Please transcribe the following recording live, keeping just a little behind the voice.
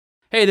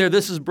Hey there,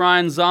 this is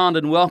Brian Zond,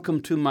 and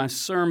welcome to my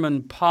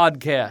sermon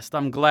podcast.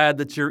 I'm glad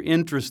that you're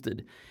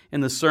interested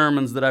in the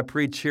sermons that I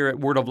preach here at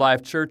Word of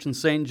Life Church in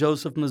St.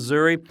 Joseph,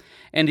 Missouri.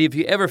 And if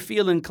you ever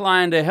feel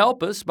inclined to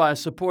help us by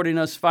supporting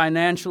us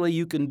financially,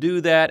 you can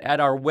do that at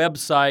our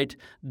website,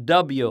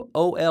 wolc.com.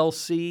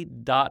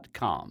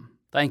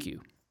 Thank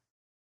you.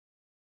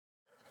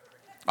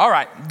 All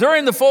right,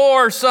 during the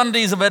 4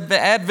 Sundays of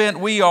Advent,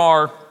 we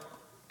are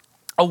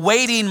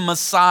awaiting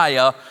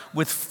Messiah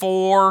with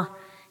 4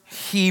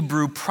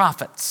 Hebrew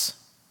prophets.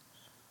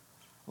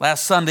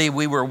 Last Sunday,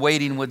 we were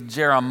waiting with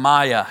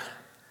Jeremiah,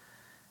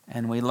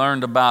 and we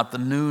learned about the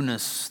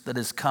newness that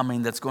is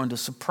coming that's going to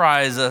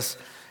surprise us.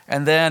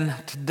 And then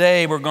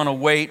today, we're going to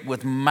wait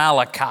with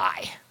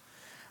Malachi.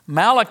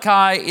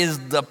 Malachi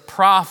is the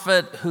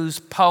prophet whose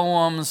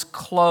poems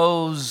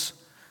close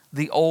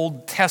the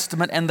Old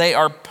Testament, and they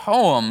are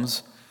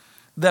poems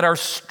that are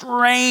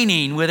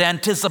straining with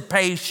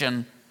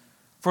anticipation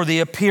for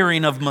the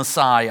appearing of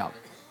Messiah.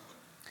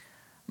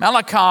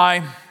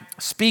 Malachi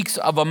speaks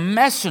of a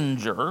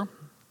messenger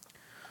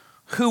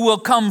who will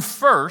come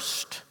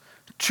first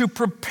to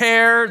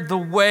prepare the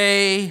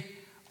way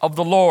of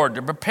the Lord,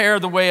 to prepare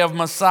the way of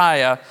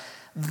Messiah.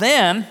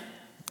 Then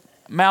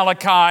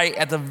Malachi,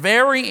 at the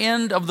very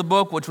end of the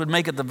book, which would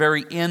make it the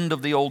very end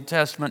of the Old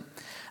Testament,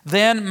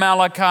 then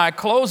Malachi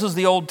closes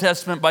the Old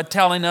Testament by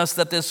telling us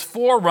that this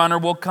forerunner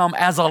will come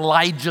as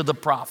Elijah the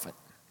prophet.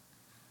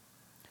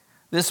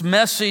 This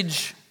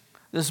messenger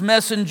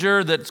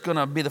that's going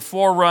to be the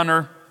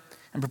forerunner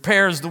and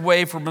prepares the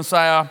way for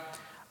Messiah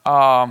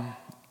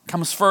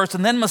comes first.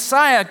 And then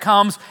Messiah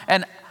comes,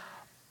 and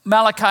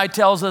Malachi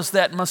tells us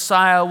that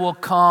Messiah will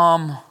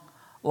come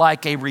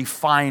like a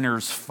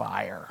refiner's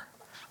fire.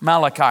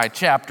 Malachi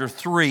chapter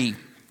 3.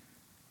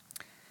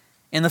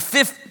 In the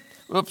 5th,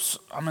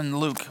 I'm in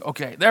Luke.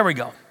 Okay, there we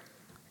go.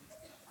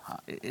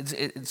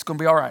 It's going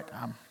to be all right.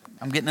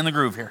 I'm getting in the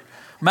groove here.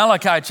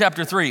 Malachi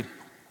chapter 3.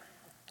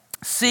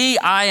 See,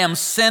 I am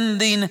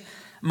sending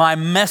my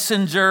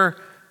messenger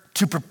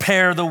to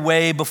prepare the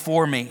way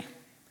before me.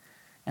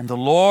 And the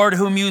Lord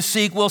whom you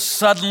seek will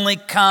suddenly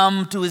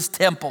come to his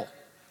temple.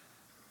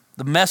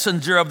 The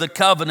messenger of the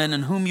covenant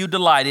in whom you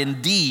delight.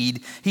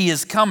 Indeed, he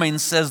is coming,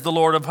 says the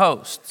Lord of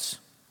hosts.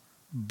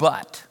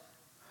 But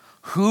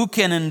who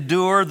can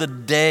endure the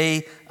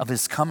day of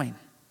his coming?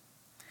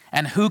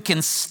 And who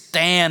can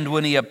stand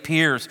when he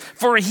appears?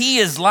 For he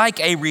is like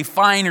a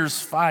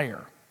refiner's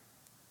fire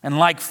and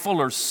like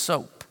fuller's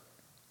soap.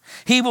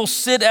 He will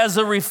sit as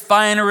a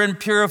refiner and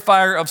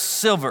purifier of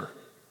silver,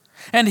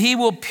 and he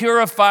will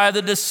purify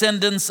the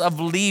descendants of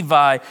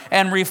Levi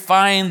and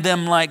refine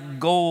them like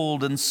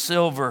gold and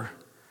silver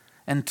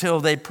until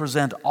they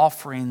present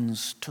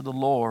offerings to the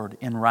Lord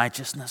in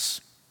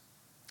righteousness.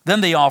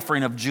 Then the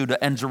offering of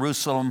Judah and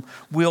Jerusalem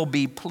will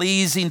be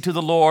pleasing to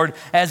the Lord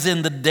as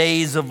in the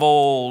days of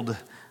old,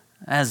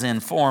 as in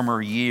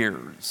former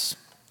years.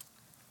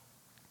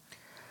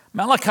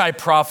 Malachi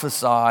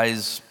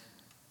prophesies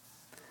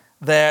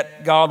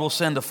that God will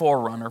send a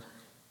forerunner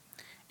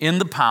in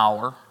the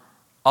power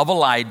of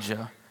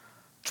Elijah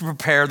to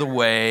prepare the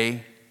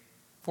way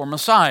for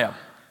Messiah.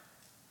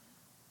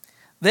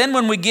 Then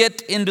when we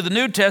get into the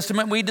New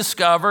Testament, we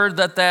discover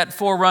that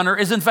forerunner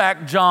is in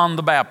fact John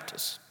the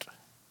Baptist.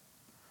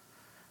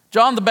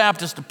 John the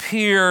Baptist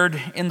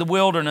appeared in the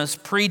wilderness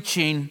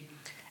preaching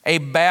a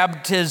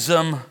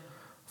baptism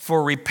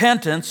for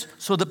repentance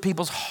so that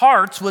people's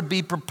hearts would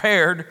be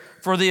prepared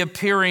for the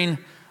appearing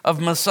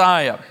of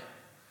Messiah.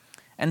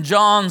 And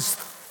John's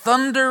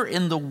thunder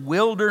in the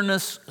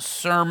wilderness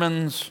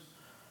sermons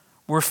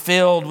were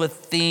filled with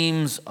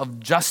themes of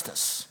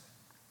justice.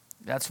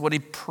 That's what he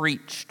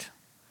preached.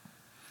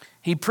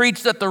 He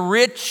preached that the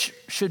rich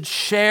should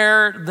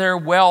share their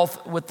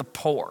wealth with the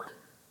poor.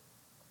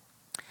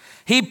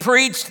 He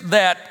preached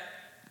that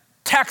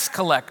tax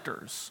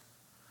collectors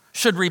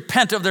should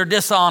repent of their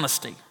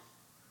dishonesty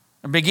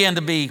and begin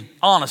to be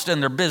honest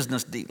in their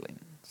business dealings.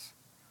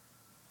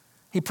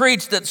 He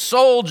preached that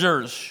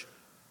soldiers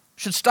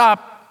should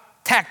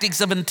stop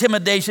tactics of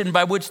intimidation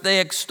by which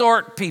they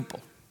extort people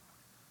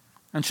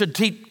and should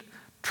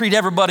treat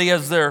everybody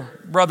as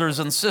their brothers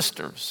and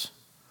sisters.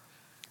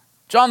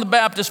 John the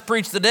Baptist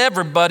preached that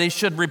everybody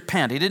should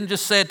repent. He didn't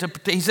just say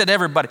it he said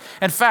everybody.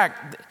 In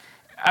fact,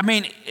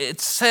 it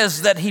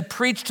says that he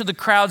preached to the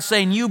crowd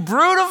saying, "You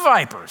brood of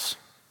vipers,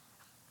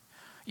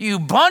 you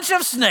bunch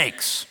of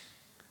snakes."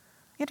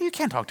 You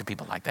can't talk to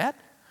people like that.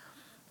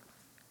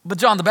 But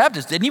John the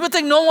Baptist did. And you would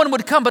think no one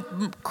would come,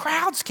 but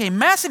crowds came,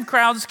 massive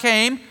crowds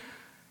came.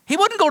 He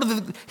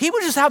wouldn't he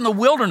was just out in the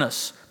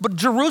wilderness, but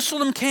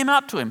Jerusalem came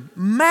out to him,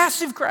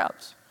 massive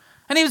crowds.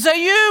 And he would say,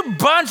 "You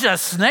bunch of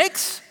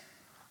snakes,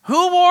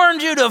 who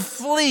warned you to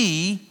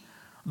flee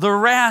the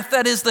wrath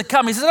that is to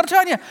come?" He says, "I'm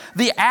telling you,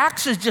 the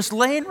axe is just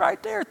laying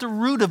right there at the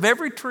root of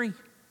every tree.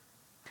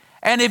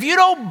 And if you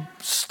don't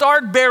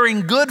start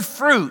bearing good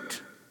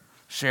fruit,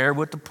 share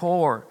with the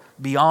poor,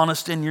 be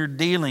honest in your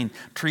dealing,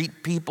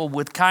 treat people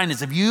with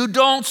kindness. If you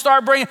don't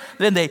start bringing,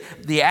 then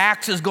the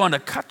axe is going to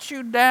cut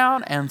you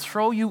down and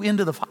throw you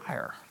into the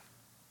fire."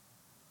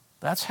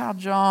 That's how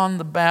John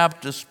the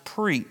Baptist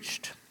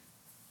preached.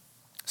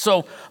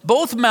 So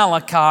both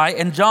Malachi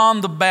and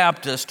John the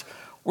Baptist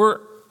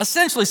were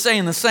essentially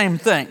saying the same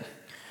thing.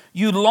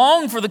 You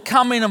long for the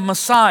coming of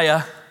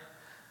Messiah,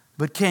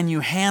 but can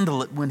you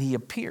handle it when he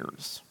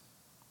appears?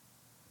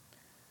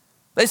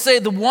 They say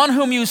the one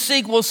whom you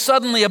seek will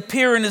suddenly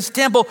appear in his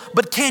temple,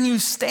 but can you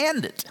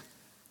stand it?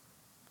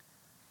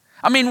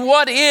 I mean,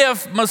 what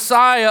if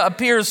Messiah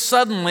appears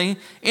suddenly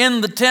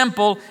in the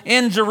temple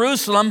in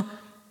Jerusalem,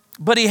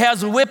 but he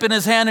has a whip in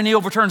his hand and he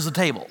overturns the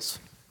tables?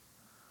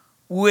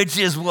 Which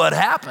is what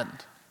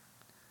happened.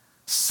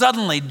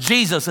 Suddenly,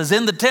 Jesus is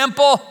in the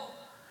temple,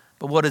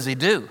 but what does he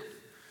do?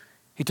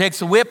 He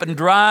takes a whip and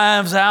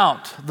drives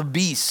out the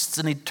beasts,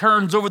 and he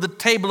turns over the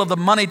table of the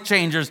money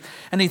changers,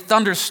 and he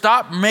thunders,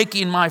 "Stop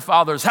making my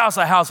Father's house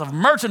a house of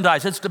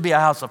merchandise. It's to be a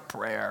house of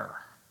prayer."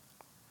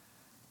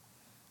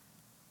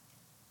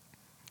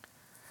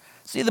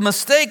 See, the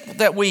mistake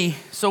that we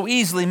so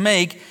easily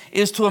make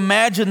is to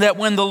imagine that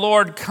when the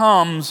Lord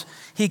comes,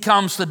 he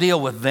comes to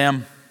deal with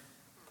them.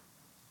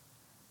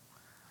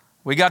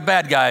 We got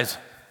bad guys,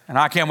 and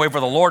I can't wait for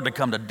the Lord to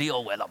come to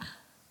deal with them.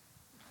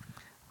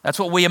 That's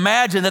what we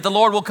imagine, that the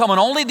Lord will come and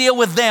only deal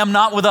with them,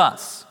 not with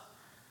us.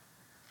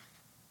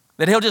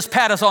 That he'll just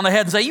pat us on the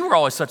head and say, "You were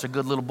always such a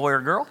good little boy or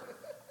girl."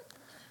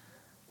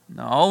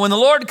 No, when the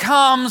Lord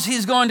comes,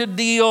 he's going to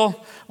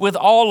deal with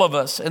all of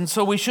us. And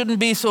so we shouldn't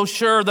be so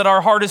sure that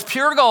our heart is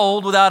pure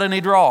gold without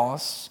any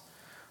dross,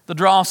 the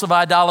dross of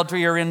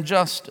idolatry or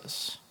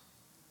injustice.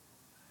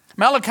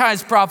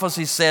 Malachi's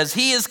prophecy says,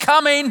 he is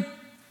coming.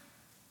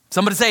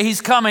 Somebody say, he's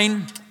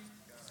coming.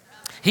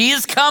 He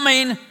is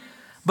coming.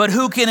 But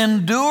who can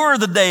endure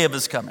the day of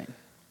his coming?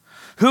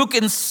 Who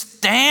can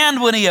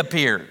stand when he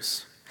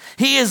appears?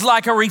 He is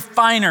like a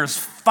refiner's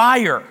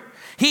fire.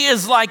 He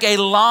is like a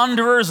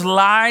launderer's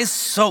lye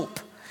soap.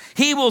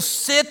 He will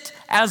sit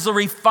as the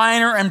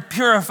refiner and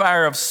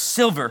purifier of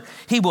silver.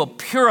 He will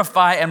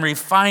purify and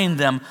refine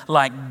them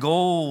like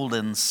gold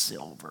and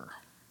silver.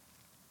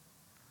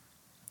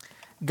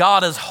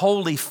 God as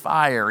holy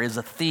fire is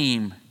a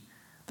theme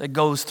that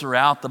goes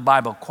throughout the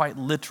Bible, quite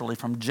literally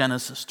from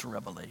Genesis to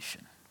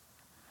Revelation.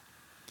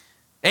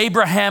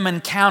 Abraham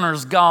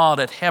encounters God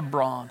at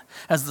Hebron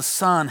as the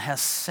sun has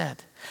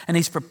set, and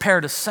he's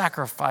prepared a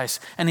sacrifice,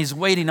 and he's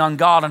waiting on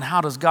God. And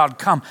how does God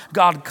come?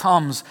 God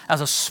comes as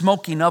a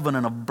smoking oven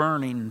and a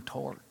burning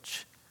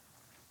torch.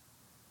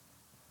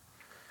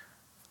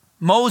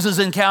 Moses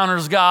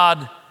encounters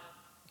God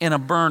in a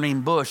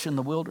burning bush in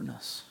the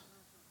wilderness.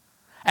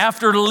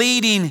 After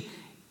leading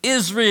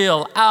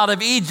Israel out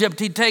of Egypt,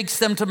 he takes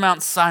them to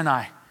Mount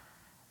Sinai,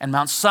 and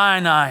Mount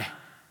Sinai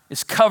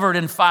is covered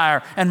in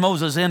fire, and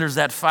Moses enters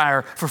that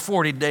fire for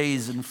 40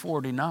 days and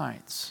 40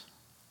 nights.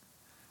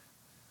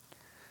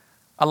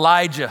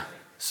 Elijah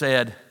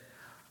said,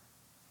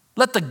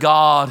 "Let the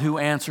God who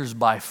answers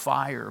by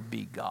fire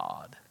be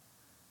God."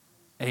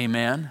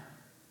 Amen.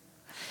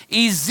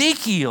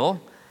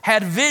 Ezekiel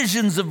had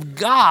visions of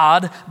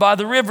God by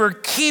the river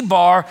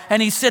Kibar,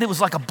 and he said it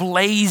was like a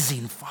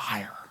blazing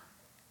fire.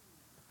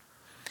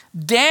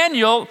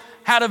 Daniel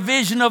had a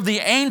vision of the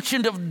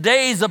Ancient of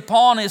Days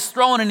upon his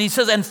throne, and he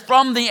says, and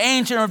from the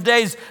Ancient of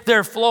Days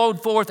there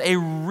flowed forth a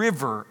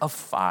river of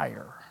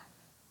fire.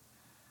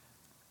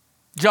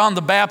 John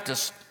the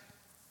Baptist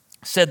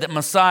said that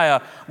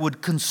Messiah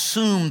would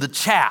consume the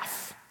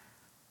chaff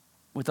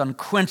with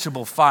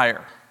unquenchable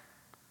fire.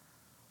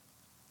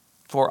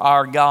 For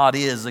our God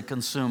is a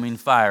consuming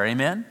fire.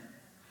 Amen?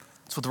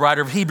 That's what the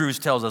writer of Hebrews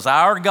tells us.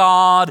 Our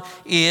God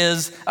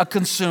is a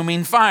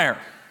consuming fire.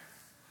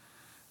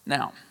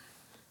 Now,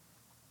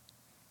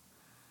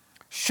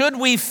 should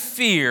we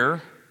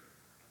fear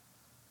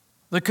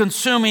the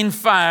consuming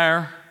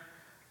fire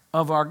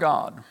of our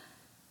God?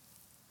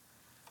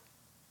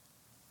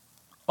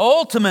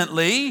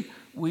 Ultimately,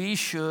 we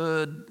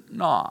should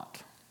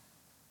not.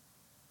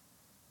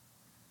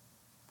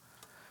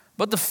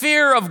 But the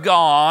fear of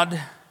God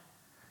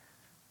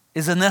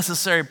is a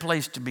necessary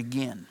place to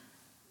begin.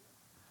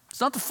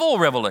 It's not the full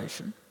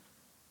revelation,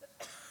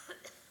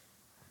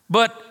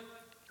 but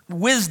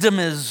wisdom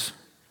is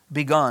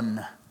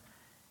begun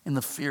in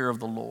the fear of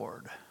the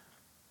Lord.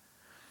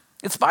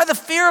 It's by the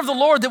fear of the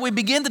Lord that we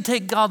begin to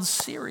take God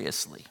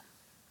seriously.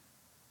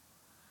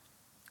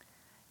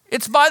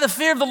 It's by the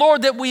fear of the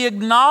Lord that we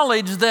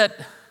acknowledge that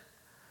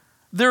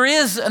there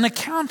is an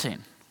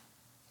accounting,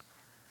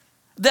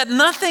 that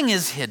nothing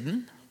is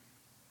hidden,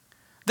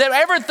 that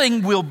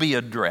everything will be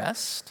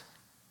addressed.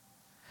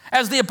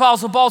 As the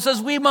Apostle Paul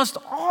says, we must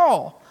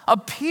all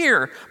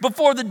appear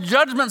before the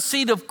judgment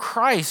seat of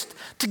Christ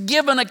to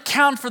give an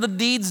account for the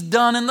deeds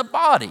done in the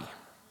body.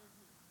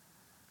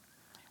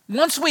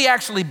 Once we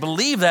actually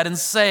believe that and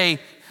say,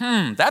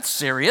 that's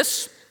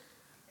serious.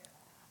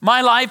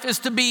 My life is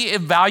to be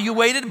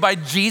evaluated by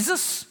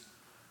Jesus.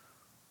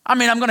 I'm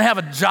going to have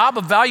a job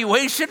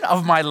evaluation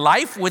of my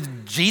life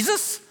with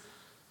Jesus.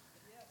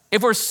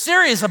 If we're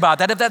serious about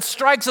that, if that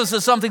strikes us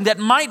as something that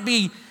might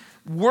be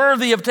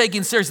worthy of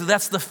taking seriously,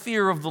 that's the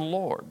fear of the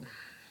Lord.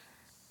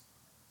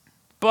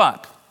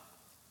 But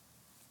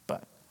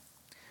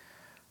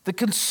The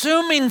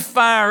consuming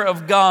fire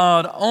of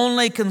God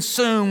only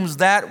consumes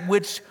that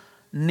which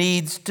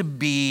needs to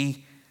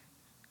be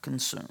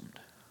consumed.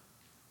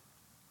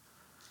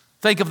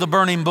 Think of the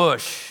burning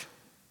bush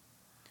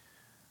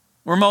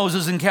where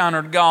Moses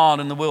encountered God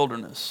in the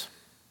wilderness.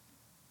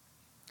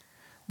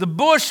 The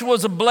bush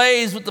was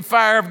ablaze with the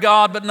fire of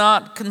God, but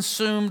not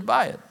consumed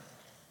by it.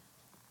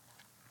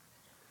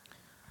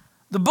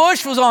 The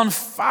bush was on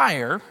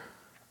fire,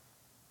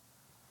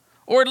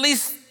 or at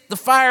least the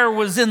fire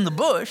was in the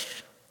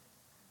bush.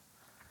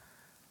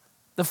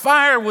 The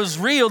fire was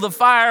real, the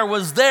fire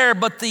was there,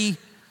 but the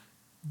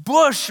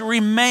bush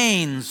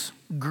remains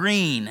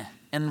green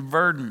and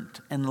verdant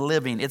and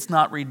living. It's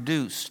not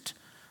reduced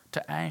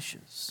to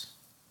ashes.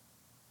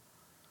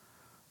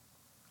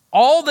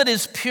 All that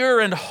is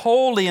pure and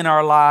holy in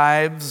our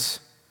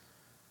lives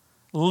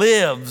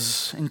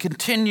lives and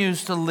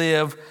continues to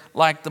live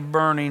like the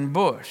burning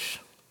bush,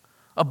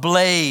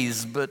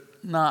 ablaze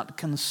but not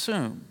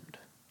consumed,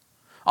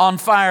 on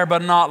fire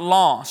but not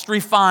lost,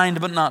 refined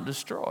but not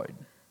destroyed.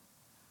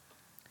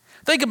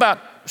 Think about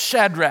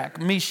Shadrach,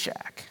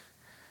 Meshach,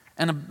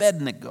 and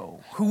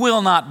Abednego, who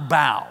will not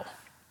bow.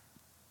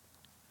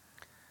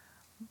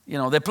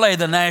 They play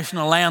the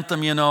national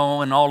anthem, and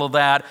all of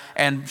that,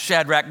 and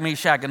Shadrach,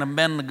 Meshach, and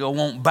Abednego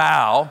won't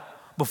bow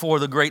before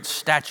the great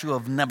statue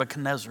of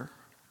Nebuchadnezzar.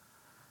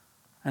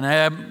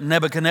 And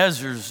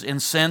Nebuchadnezzar's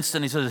incensed,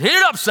 and he says, heat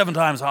it up 7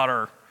 times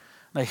hotter. And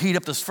they heat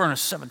up this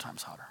furnace 7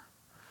 times hotter.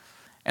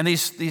 And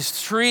these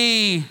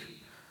 3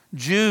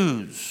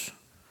 Jews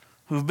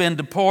who've been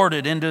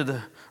deported into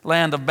the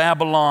land of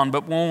Babylon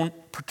but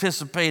won't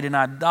participate in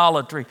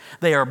idolatry,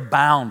 they are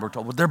bound, we're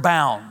told. They're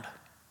bound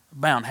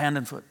hand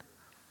and foot,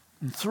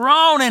 and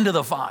thrown into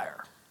the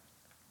fire.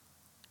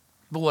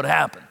 But what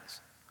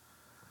happens?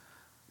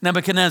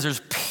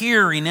 Nebuchadnezzar's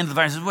peering into the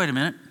fire and says, wait a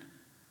minute.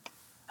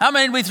 How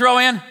many did we throw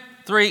in?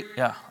 3.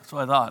 Yeah, that's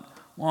what I thought.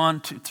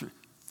 1, 2, 3,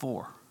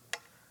 4.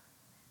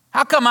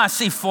 How come I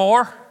see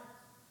 4?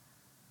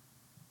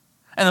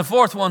 And the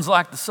 4th one's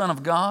like the Son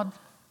of God.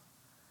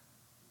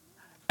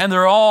 And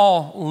they're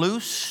all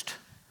loosed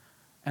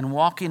and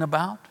walking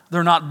about.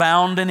 They're not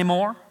bound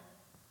anymore.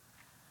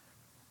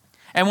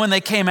 And when they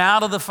came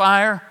out of the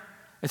fire,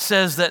 it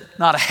says that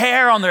not a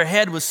hair on their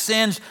head was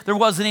singed. There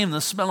wasn't even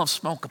the smell of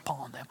smoke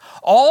upon them.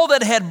 All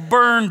that had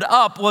burned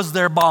up was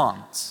their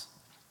bonds.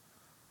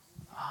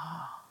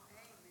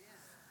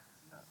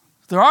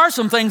 There are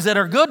some things that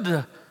are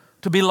good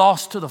to be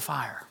lost to the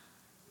fire.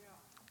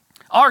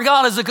 Our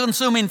God is a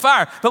consuming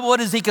fire, but what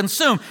does He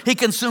consume? He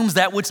consumes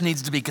that which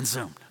needs to be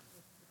consumed.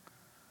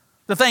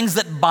 The things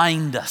that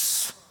bind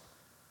us,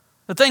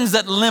 the things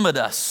that limit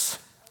us,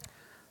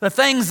 the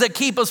things that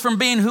keep us from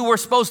being who we're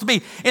supposed to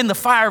be. In the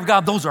fire of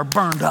God, those are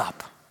burned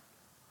up.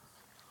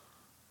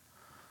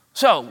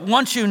 So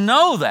once you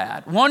know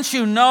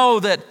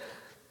that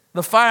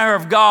the fire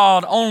of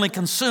God only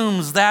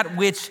consumes that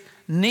which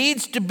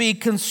needs to be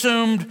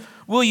consumed,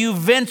 will you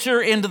venture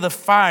into the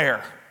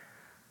fire,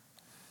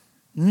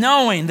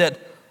 knowing that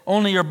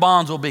only your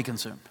bonds will be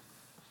consumed?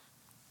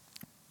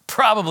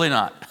 Probably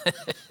not.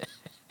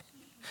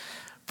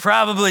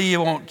 Probably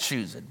you won't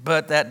choose it,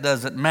 but that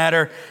doesn't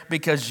matter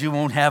because you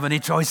won't have any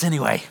choice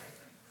anyway.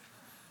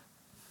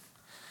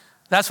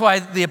 That's why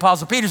the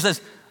Apostle Peter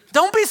says,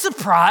 don't be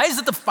surprised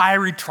at the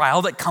fiery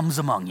trial that comes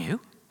among you.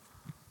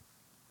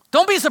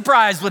 Don't be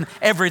surprised when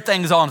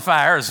everything's on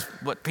fire, is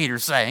what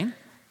Peter's saying.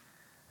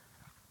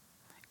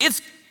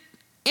 It's,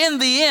 in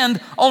the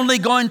end, only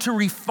going to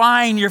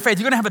refine your faith.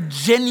 You're going to have a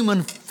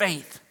genuine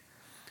faith.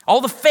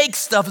 All the fake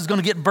stuff is going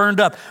to get burned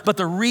up, but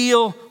the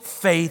real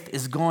faith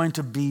is going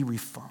to be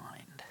refined.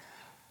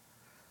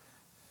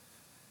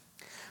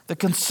 The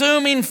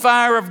consuming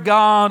fire of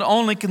God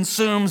only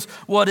consumes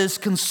what is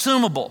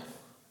consumable.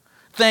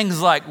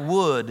 Things like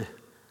wood,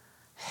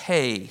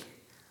 hay,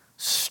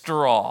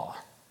 straw.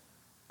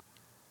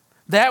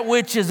 That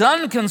which is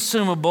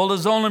unconsumable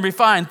is only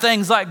refined.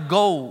 Things like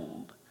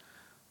gold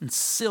and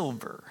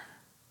silver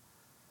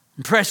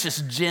and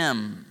precious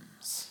gems.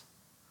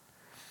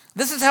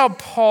 This is how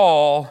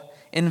Paul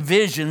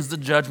envisions the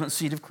judgment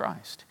seat of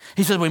Christ.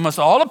 He says we must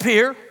all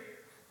appear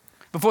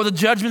before the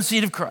judgment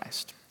seat of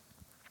Christ.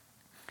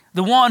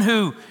 The one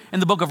who in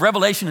the book of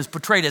Revelation is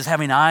portrayed as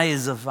having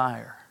eyes of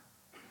fire.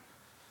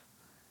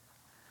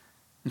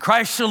 And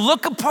Christ shall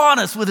look upon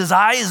us with his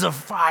eyes of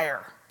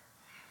fire.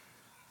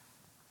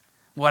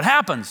 What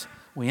happens?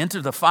 We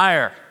enter the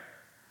fire.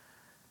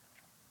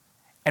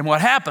 And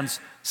what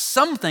happens?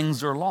 Some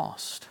things are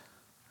lost.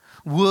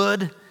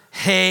 Wood,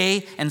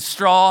 hay, and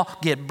straw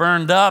get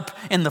burned up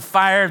in the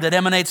fire that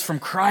emanates from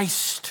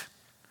Christ.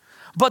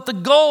 But the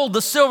gold,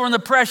 the silver, and the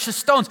precious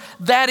stones,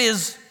 that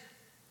is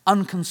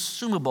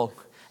unconsumable,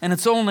 and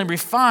it's only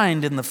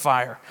refined in the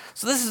fire.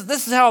 So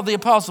this is how the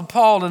Apostle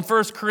Paul in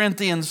 1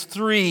 Corinthians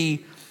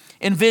 3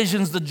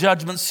 envisions the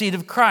judgment seat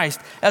of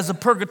Christ as a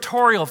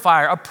purgatorial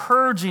fire, a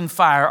purging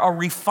fire, a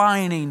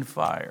refining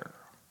fire.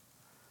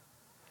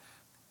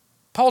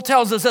 Paul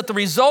tells us that the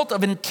result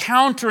of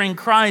encountering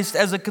Christ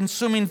as a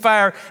consuming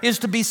fire is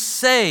to be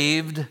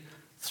saved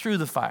through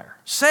the fire.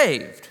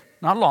 Saved.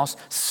 not lost,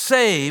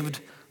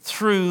 saved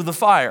through the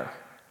fire.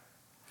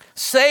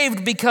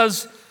 Saved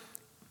because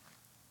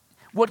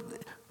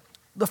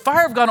the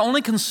fire of God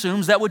only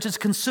consumes that which is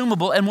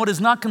consumable, and what is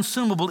not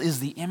consumable is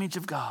the image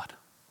of God.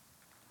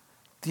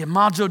 The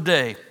Imago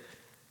Dei,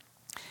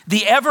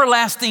 the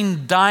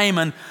everlasting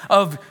diamond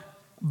of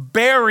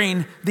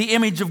bearing the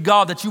image of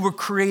God that you were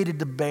created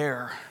to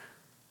bear.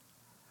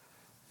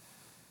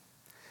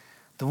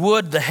 The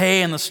wood, the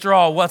hay, and the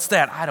straw, what's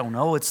that? I don't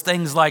know. It's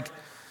things like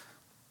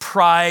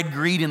pride,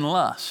 greed, and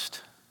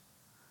lust.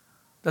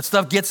 That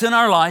stuff gets in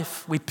our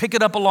life. We pick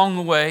it up along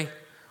the way.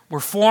 We're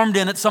formed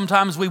in it.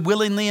 Sometimes we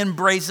willingly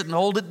embrace it and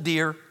hold it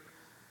dear.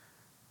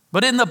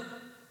 But in the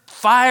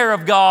fire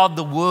of God,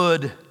 the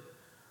wood,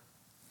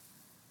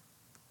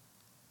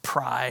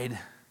 pride,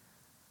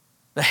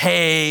 the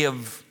hay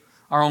of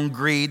our own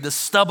greed, the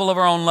stubble of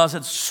our own lust,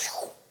 it's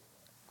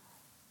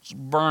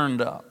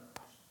burned up.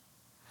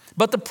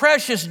 But the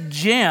precious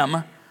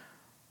gem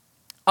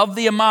of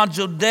the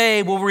Imago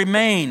Dei will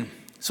remain,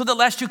 so that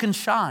lest you can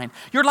shine.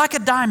 You're like a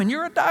diamond.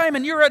 You're a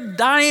diamond. You're a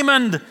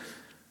diamond.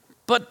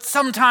 But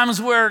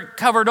sometimes we're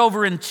covered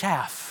over in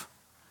chaff.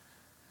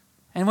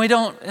 And we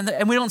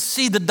don't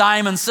see the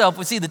diamond self.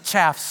 We see the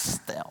chaff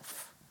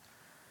self.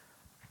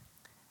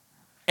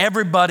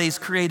 Everybody's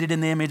created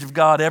in the image of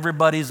God.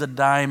 Everybody's a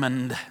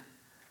diamond.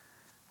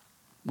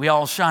 We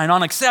all shine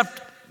on, except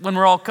when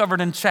we're all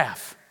covered in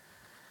chaff.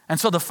 And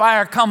so the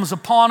fire comes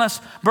upon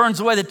us, burns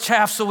away the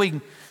chaff so we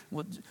can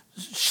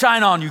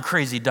shine on, you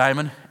crazy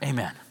diamond.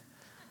 Amen.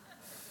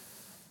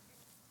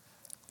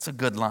 It's a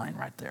good line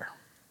right there.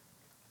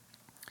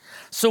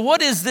 So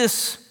what is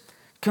this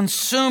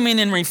consuming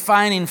and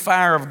refining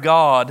fire of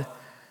God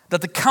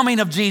that the coming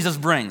of Jesus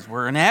brings?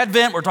 We're in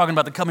Advent. We're talking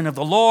about the coming of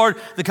the Lord.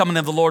 The coming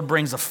of the Lord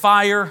brings a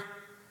fire.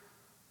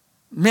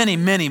 Many,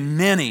 many,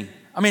 many.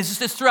 I mean,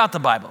 it's throughout the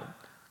Bible.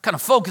 Kind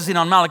of focusing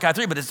on Malachi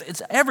 3, but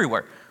it's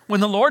everywhere. When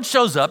the Lord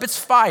shows up, it's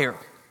fire.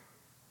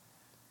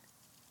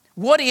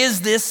 What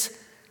is this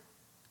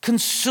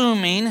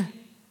consuming,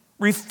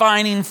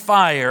 refining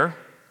fire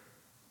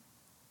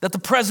that the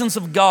presence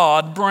of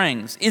God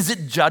brings? Is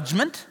it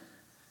judgment?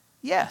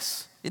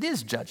 Yes, it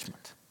is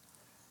judgment.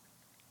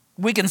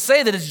 We can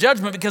say that it's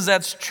judgment because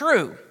that's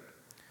true.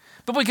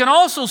 But we can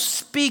also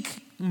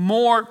speak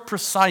more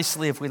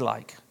precisely if we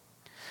like.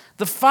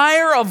 The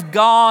fire of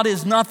God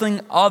is nothing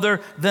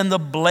other than the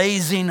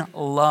blazing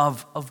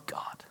love of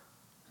God.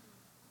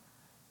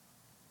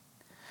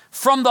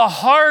 From the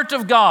heart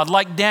of God,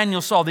 like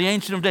Daniel saw, the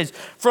Ancient of Days,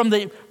 from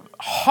the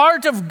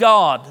heart of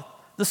God,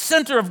 the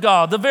center of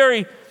God, the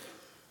very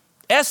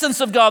essence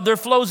of God, there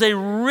flows a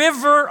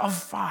river of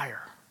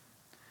fire.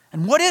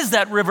 And what is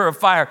that river of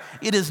fire?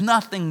 It is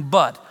nothing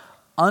but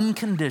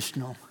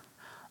unconditional,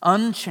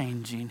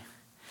 unchanging,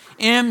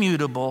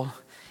 immutable,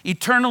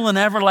 eternal and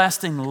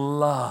everlasting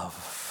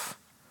love.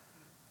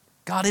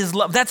 God is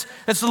love. That's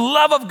the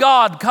love of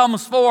God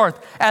comes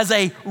forth as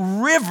a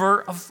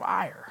river of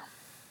fire.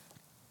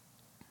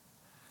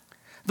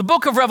 The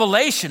book of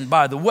Revelation,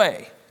 by the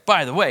way,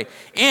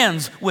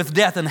 ends with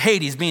death and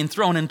Hades being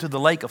thrown into the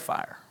lake of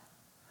fire.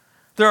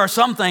 There are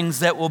some things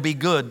that will be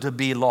good to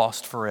be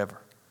lost forever.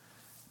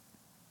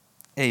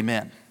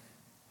 Amen.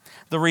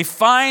 The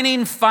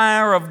refining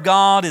fire of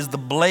God is the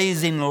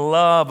blazing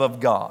love of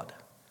God.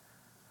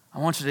 I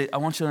want you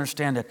to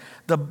understand that.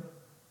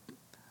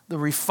 The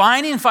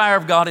refining fire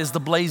of God is the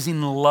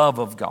blazing love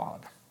of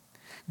God.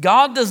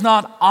 God does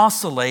not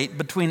oscillate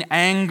between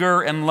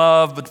anger and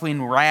love,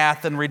 between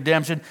wrath and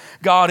redemption.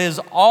 God is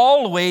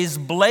always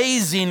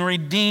blazing,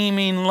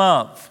 redeeming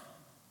love.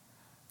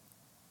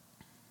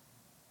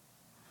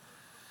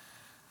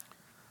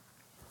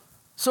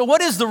 So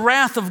what is the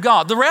wrath of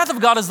God? The wrath of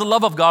God is the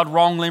love of God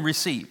wrongly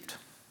received.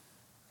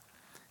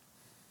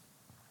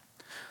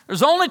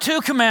 There's only two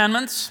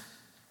commandments.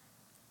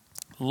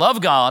 Love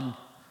God,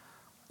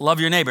 love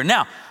your neighbor.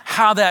 Now,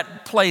 how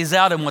that plays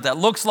out and what that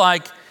looks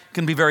like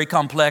can be very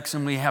complex,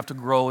 and we have to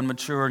grow and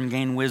mature and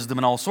gain wisdom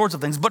and all sorts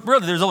of things. But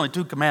really, there's only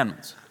two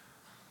commandments.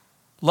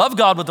 Love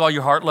God with all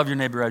your heart, love your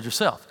neighbor as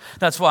yourself.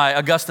 That's why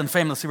Augustine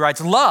famously writes,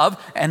 love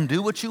and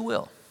do what you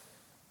will.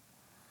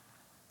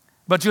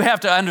 But you have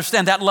to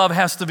understand that love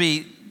has to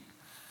be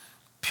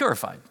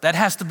purified. That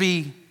has to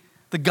be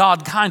the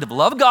God kind of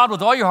love. God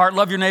with all your heart,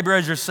 love your neighbor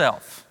as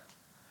yourself.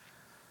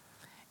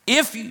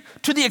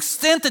 To the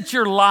extent that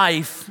your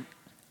life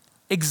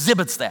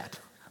exhibits that,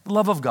 the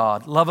love of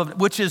God,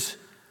 which is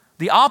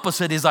the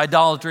opposite is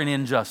idolatry and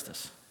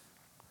injustice.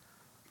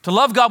 To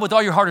love God with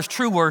all your heart is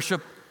true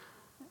worship.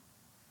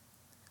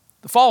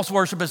 The false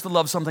worship is to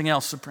love something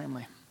else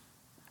supremely.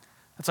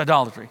 That's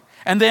idolatry.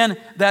 And then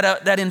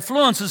that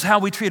influences how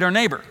we treat our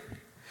neighbor.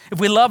 If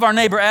we love our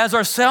neighbor as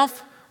ourselves,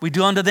 we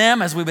do unto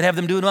them as we would have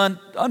them do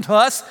unto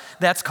us.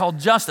 That's called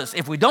justice.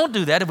 If we don't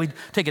do that, if we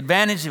take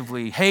advantage, if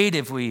we hate,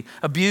 if we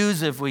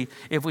abuse, if we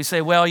say,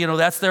 well,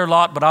 that's their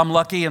lot, but I'm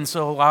lucky, and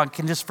so I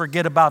can just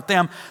forget about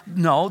them.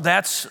 No,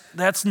 that's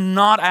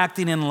not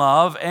acting in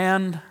love,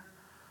 and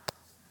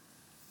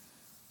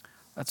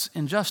that's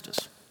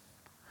injustice.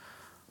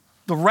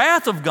 The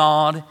wrath of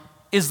God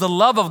is the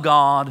love of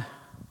God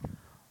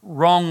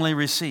wrongly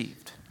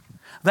received.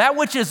 That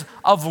which is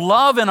of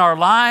love in our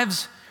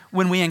lives,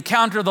 when we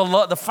encounter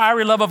the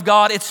fiery love of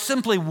God, it's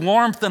simply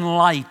warmth and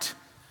light,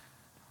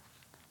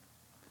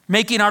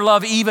 making our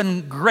love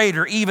even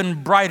greater,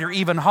 even brighter,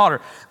 even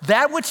hotter.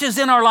 That which is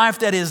in our life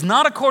that is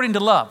not according to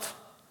love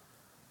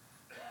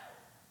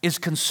is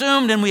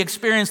consumed, and we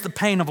experience the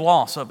pain of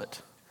loss of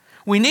it.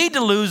 We need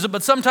to lose it,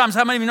 but sometimes,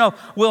 how many of you know,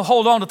 we'll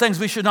hold on to things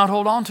we should not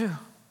hold on to?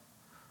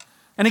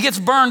 And it gets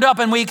burned up,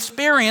 and we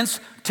experience,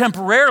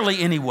 temporarily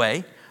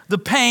anyway, the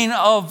pain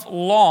of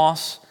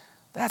loss.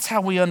 That's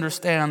how we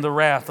understand the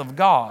wrath of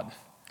God.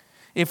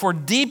 If we're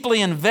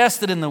deeply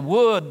invested in the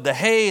wood, the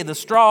hay, the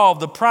straw,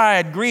 the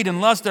pride, greed, and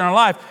lust in our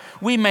life,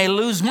 we may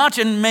lose much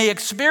and may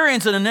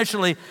experience it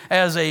initially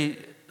as a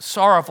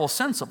sorrowful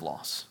sense of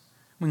loss.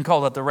 We can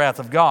call that the wrath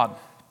of God.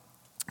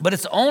 But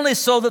it's only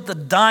so that the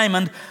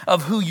diamond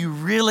of who you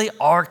really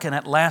are can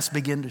at last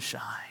begin to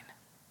shine.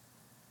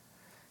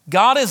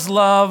 God is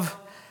love,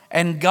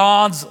 and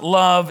God's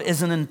love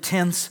is an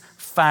intense,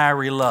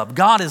 fiery love.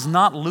 God is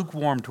not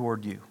lukewarm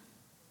toward you.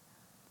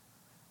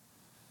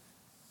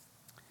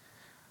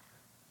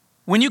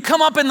 When you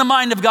come up in the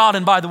mind of God,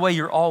 and by the way,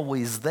 you're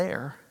always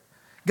there,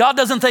 God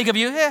doesn't think of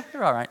you,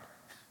 you're all right.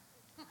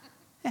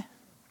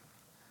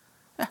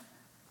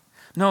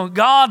 No,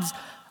 God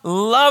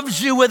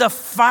loves you with a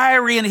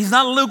fiery, and He's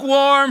not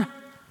lukewarm.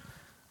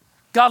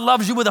 God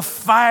loves you with a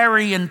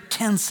fiery,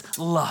 intense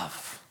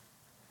love.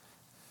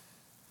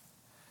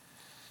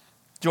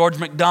 George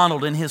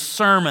MacDonald, in his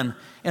sermon,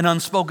 in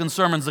Unspoken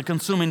Sermons, The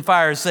Consuming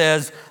Fire,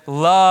 says,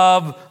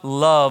 love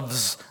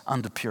loves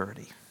unto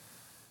purity.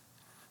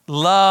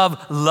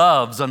 Love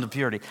loves unto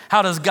purity.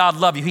 How does God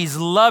love you? He's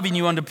loving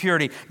you unto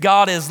purity.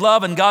 God is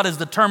love, and God is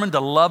determined to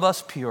love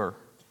us pure.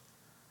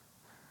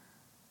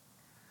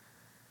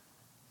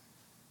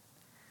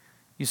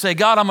 You say,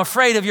 God, I'm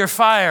afraid of your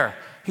fire.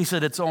 He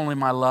said, it's only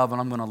my love, and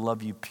I'm going to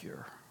love you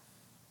pure.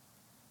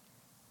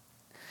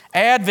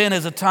 Advent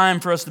is a time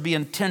for us to be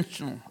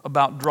intentional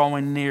about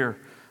drawing near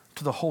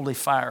to the holy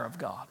fire of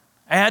God.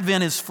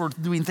 Advent is for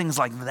doing things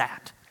like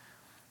that.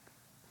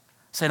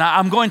 Saying,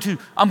 I'm going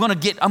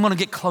to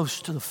get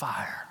close to the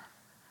fire.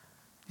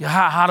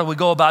 Yeah, how do we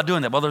go about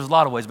doing that? Well, there's a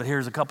lot of ways, but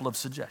here's a couple of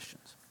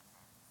suggestions.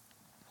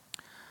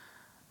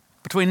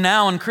 Between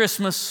now and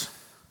Christmas,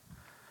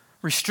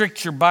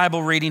 restrict your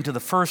Bible reading to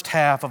the first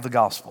half of the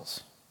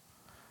Gospels.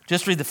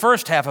 Just read the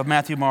first half of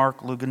Matthew,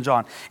 Mark, Luke, and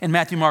John. In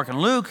Matthew, Mark, and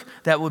Luke,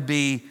 that would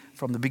be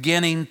from the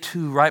beginning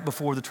to right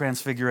before the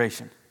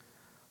Transfiguration.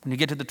 When you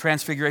get to the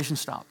Transfiguration,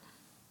 stop.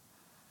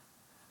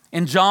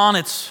 In John,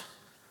 it's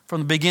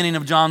from the beginning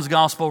of John's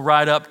Gospel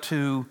right up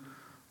to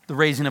the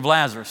raising of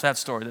Lazarus, that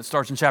story that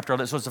starts in chapter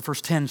 11. So it's the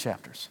first 10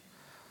 chapters.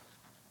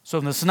 So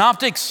in the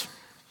Synoptics,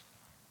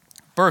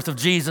 birth of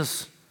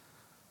Jesus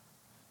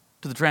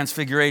to the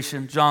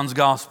Transfiguration, John's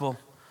Gospel,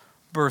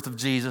 birth of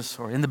Jesus,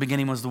 or in the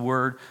beginning was the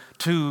Word,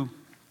 to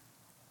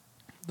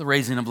the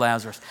raising of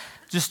Lazarus.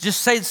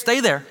 Just stay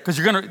there, because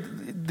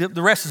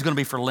the rest is going to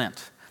be for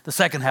Lent. The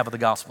second half of the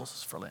Gospels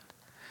is for Lent.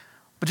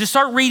 But just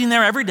start reading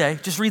there every day.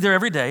 Just read there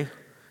every day.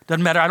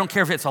 Doesn't matter, I don't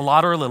care if it's a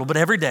lot or a little, but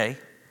every day.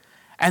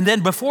 And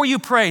then before you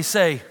pray,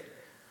 say,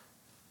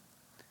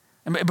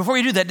 and before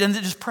you do that, then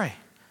just pray,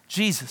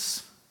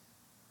 Jesus,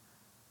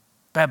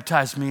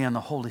 baptize me in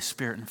the Holy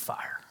Spirit and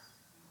fire.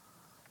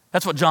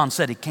 That's what John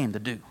said he came to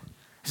do.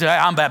 He said,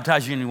 I'm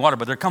baptizing you in water,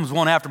 but there comes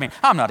one after me.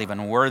 I'm not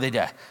even worthy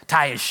to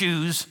tie his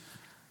shoes.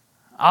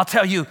 I'll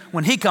tell you,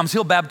 when he comes,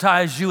 he'll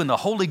baptize you in the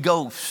Holy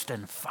Ghost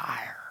and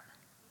fire.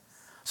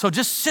 So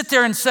just sit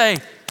there and say,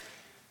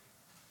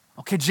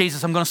 okay,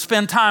 Jesus, I'm going to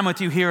spend time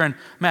with you here in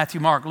Matthew,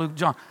 Mark, Luke,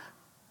 John.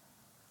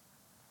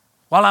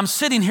 While I'm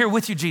sitting here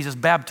with you, Jesus,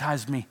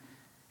 baptize me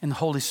in the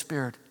Holy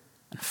Spirit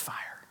and fire.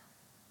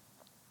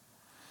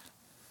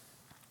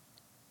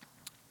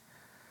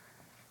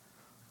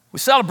 We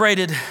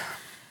celebrated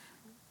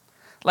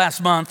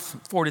last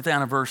month, 40th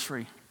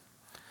anniversary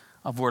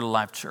of Word of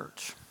Life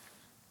Church.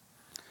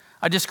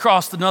 I just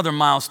crossed another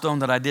milestone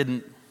that I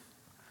didn't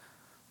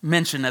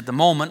mention at the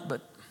moment,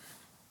 but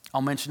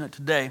I'll mention it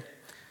today.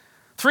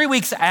 3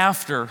 weeks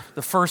after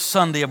the first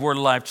Sunday of Word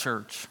of Life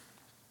Church,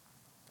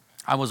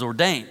 I was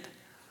ordained.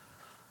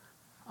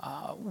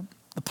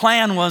 The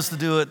plan was to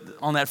do it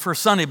on that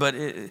first Sunday, but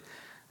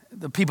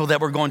the people that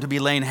were going to be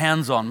laying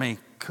hands on me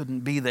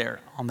couldn't be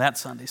there on that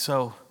Sunday.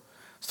 So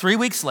 3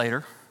 weeks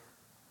later,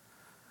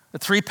 the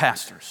three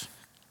pastors,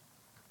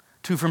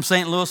 two from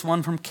St. Louis,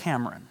 one from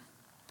Cameron,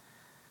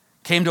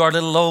 came to our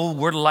little old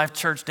Word of Life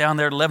Church down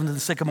there at 11th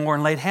and Sycamore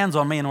and laid hands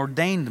on me and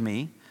ordained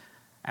me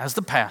as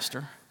the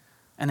pastor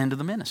and into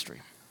the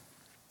ministry.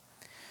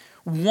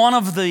 One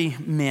of the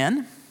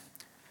men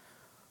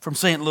from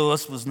St.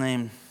 Louis was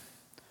named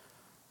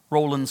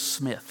Roland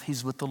Smith.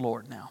 He's with the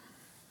Lord now.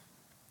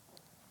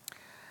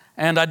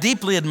 And I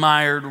deeply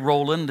admired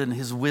Roland and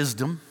his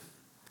wisdom.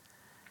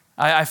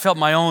 I felt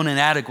my own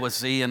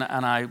inadequacy,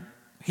 and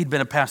he'd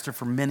been a pastor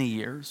for many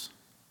years.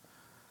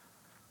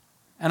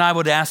 And I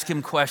would ask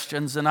him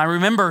questions, and I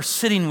remember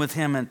sitting with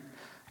him at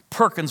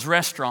Perkins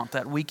Restaurant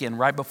that weekend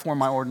right before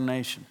my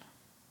ordination.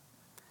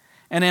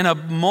 And in a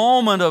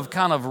moment of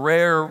kind of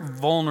rare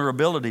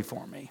vulnerability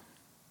for me,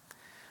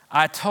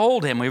 I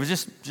told him, we were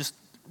just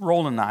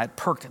Roland and I at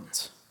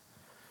Perkins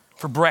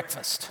for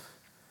breakfast.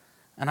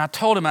 And I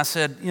told him, I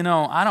said,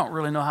 I don't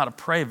really know how to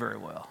pray very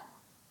well.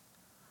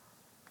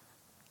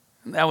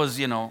 And that was,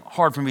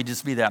 hard for me to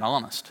just be that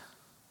honest.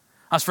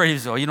 I was afraid he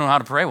would say, you don't know how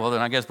to pray? Well,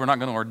 then I guess we're not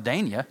going to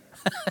ordain you.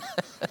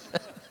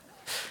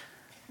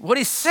 What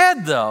he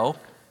said, though,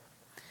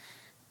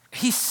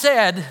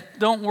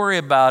 don't worry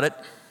about it.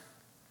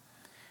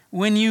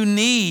 When you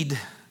need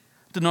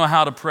to know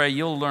how to pray,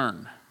 you'll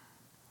learn.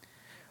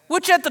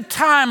 Which at the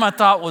time I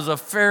thought was a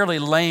fairly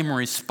lame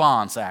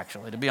response,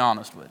 actually, to be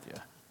honest with you.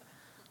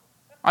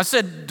 I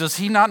said, does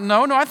he not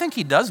know? No, I think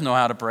he does know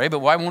how to pray, but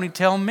why won't he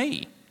tell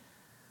me?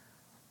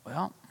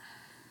 Well,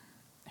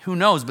 who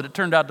knows, but it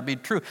turned out to be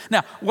true.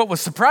 Now, what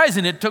was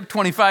surprising, it took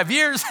 25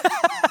 years.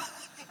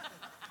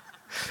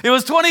 It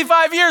was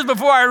 25 years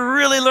before I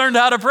really learned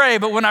how to pray,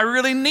 but when I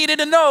really needed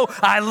to know,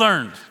 I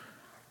learned.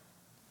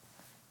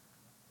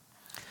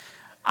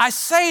 I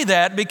say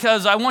that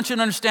because I want you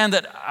to understand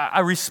that I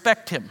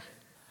respect him.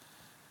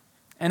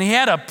 And he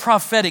had a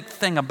prophetic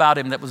thing about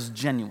him that was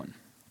genuine.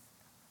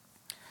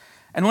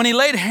 And when he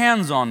laid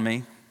hands on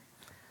me,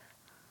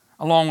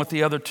 along with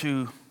the other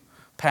two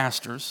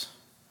pastors,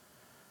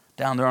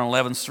 down there on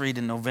 11th Street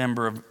in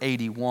November of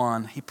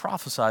 81, he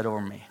prophesied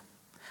over me.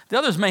 The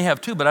others may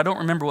have too, but I don't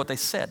remember what they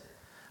said.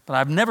 But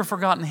I've never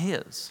forgotten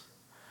his.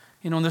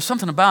 And there's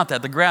something about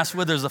that. The grass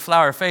withers, the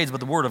flower fades,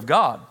 but the word of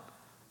God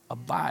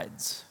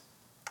abides.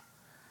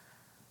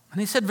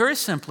 And he said very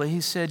simply, he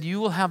said, you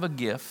will have a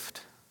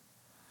gift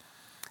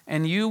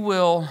and you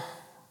will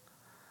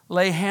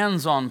lay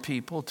hands on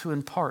people to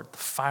impart the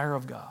fire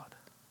of God.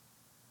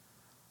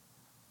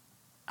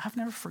 I've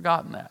never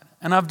forgotten that.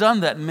 And I've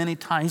done that many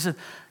times. He said,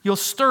 you'll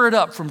stir it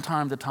up from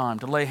time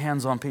to lay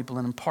hands on people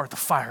and impart the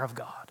fire of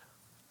God.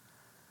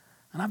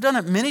 And I've done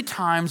it many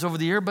times over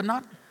the years,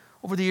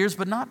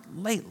 but not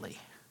lately.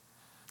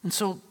 And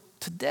so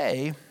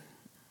today,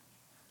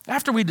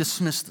 after we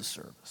dismiss the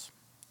service,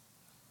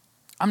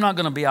 I'm not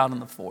going to be out in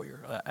the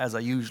foyer as I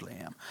usually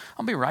am.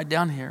 I'll be right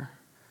down here,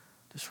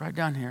 just right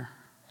down here,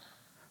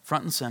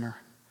 front and center.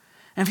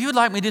 And if you would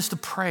like me just to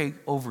pray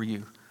over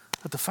you,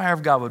 that the fire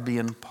of God would be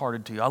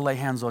imparted to you, I'll lay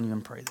hands on you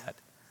and pray that.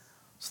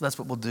 So that's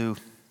what we'll do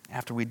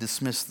after we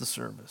dismiss the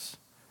service.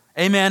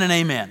 Amen and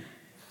amen.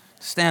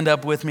 Stand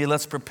up with me.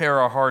 Let's prepare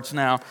our hearts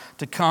now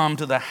to come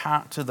to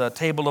the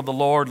table of the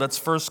Lord. Let's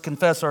first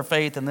confess our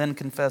faith and then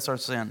confess our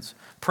sins.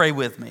 Pray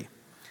with me.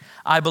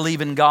 I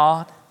believe in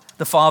God,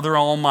 the Father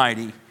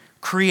Almighty,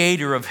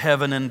 creator of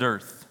heaven and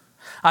earth.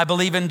 I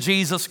believe in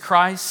Jesus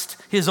Christ,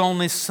 his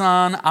only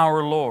Son,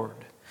 our Lord.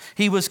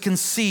 He was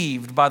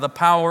conceived by the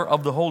power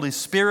of the Holy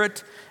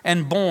Spirit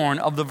and born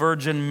of the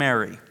Virgin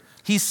Mary.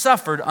 He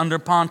suffered under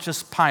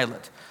Pontius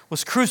Pilate,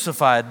 was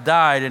crucified,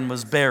 died, and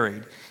was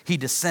buried. He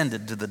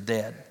descended to the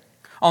dead.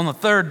 On the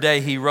third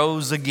day, he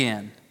rose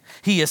again.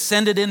 He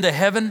ascended into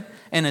heaven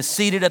and is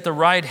seated at the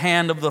right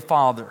hand of the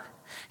Father.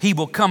 He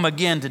will come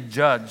again to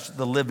judge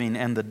the living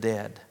and the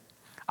dead.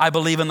 I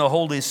believe in the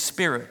Holy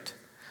Spirit,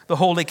 the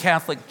Holy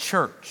Catholic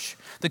Church,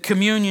 the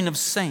communion of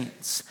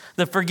saints,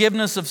 the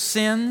forgiveness of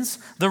sins,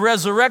 the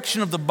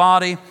resurrection of the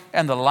body,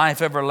 and the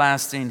life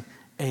everlasting.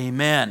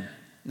 Amen.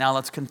 Now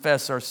let's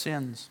confess our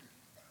sins.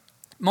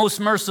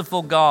 Most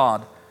merciful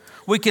God,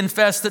 we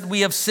confess that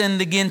we have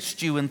sinned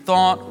against you in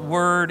thought,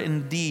 word,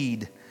 and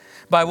deed,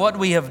 by what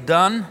we have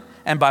done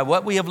and by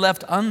what we have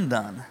left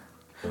undone.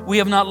 We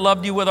have not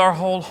loved you with our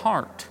whole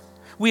heart.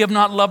 We have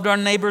not loved our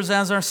neighbors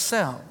as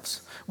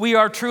ourselves. We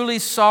are truly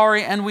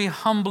sorry and we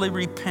humbly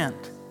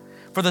repent.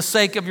 For the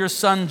sake of your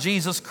Son,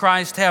 Jesus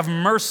Christ, have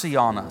mercy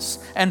on us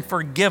and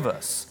forgive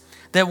us,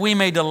 that we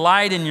may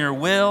delight in your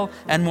will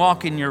and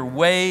walk in your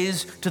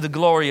ways to the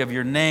glory of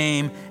your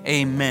name.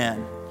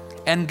 Amen.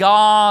 And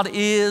God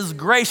is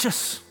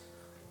gracious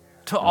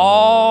to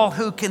all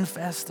who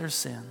confess their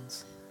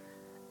sins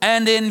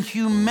and in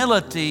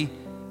humility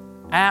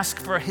ask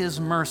for his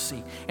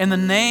mercy. In the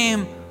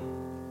name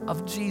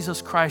of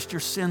Jesus Christ, your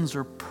sins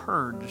are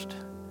purged.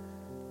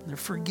 They're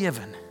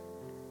forgiven.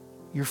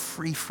 You're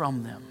free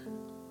from them.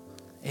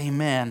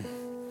 Amen.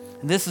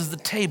 And this is the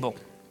table,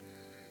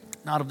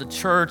 not of the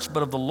church,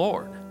 but of the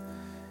Lord.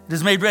 It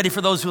is made ready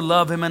for those who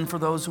love him and for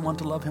those who want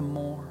to love him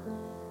more.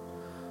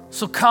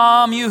 So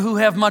come, you who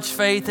have much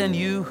faith and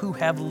you who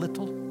have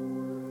little.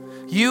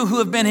 You who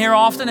have been here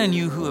often and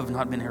you who have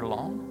not been here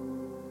long.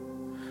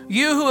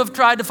 You who have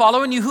tried to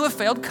follow and you who have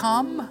failed,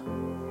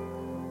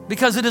 come.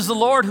 Because it is the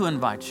Lord who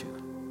invites you.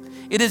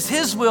 It is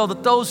his will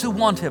that those who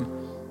want him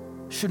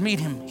should meet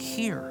him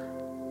here.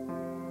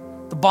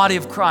 The body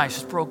of Christ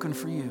is broken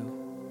for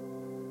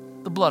you.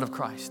 The blood of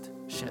Christ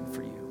shed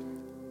for you.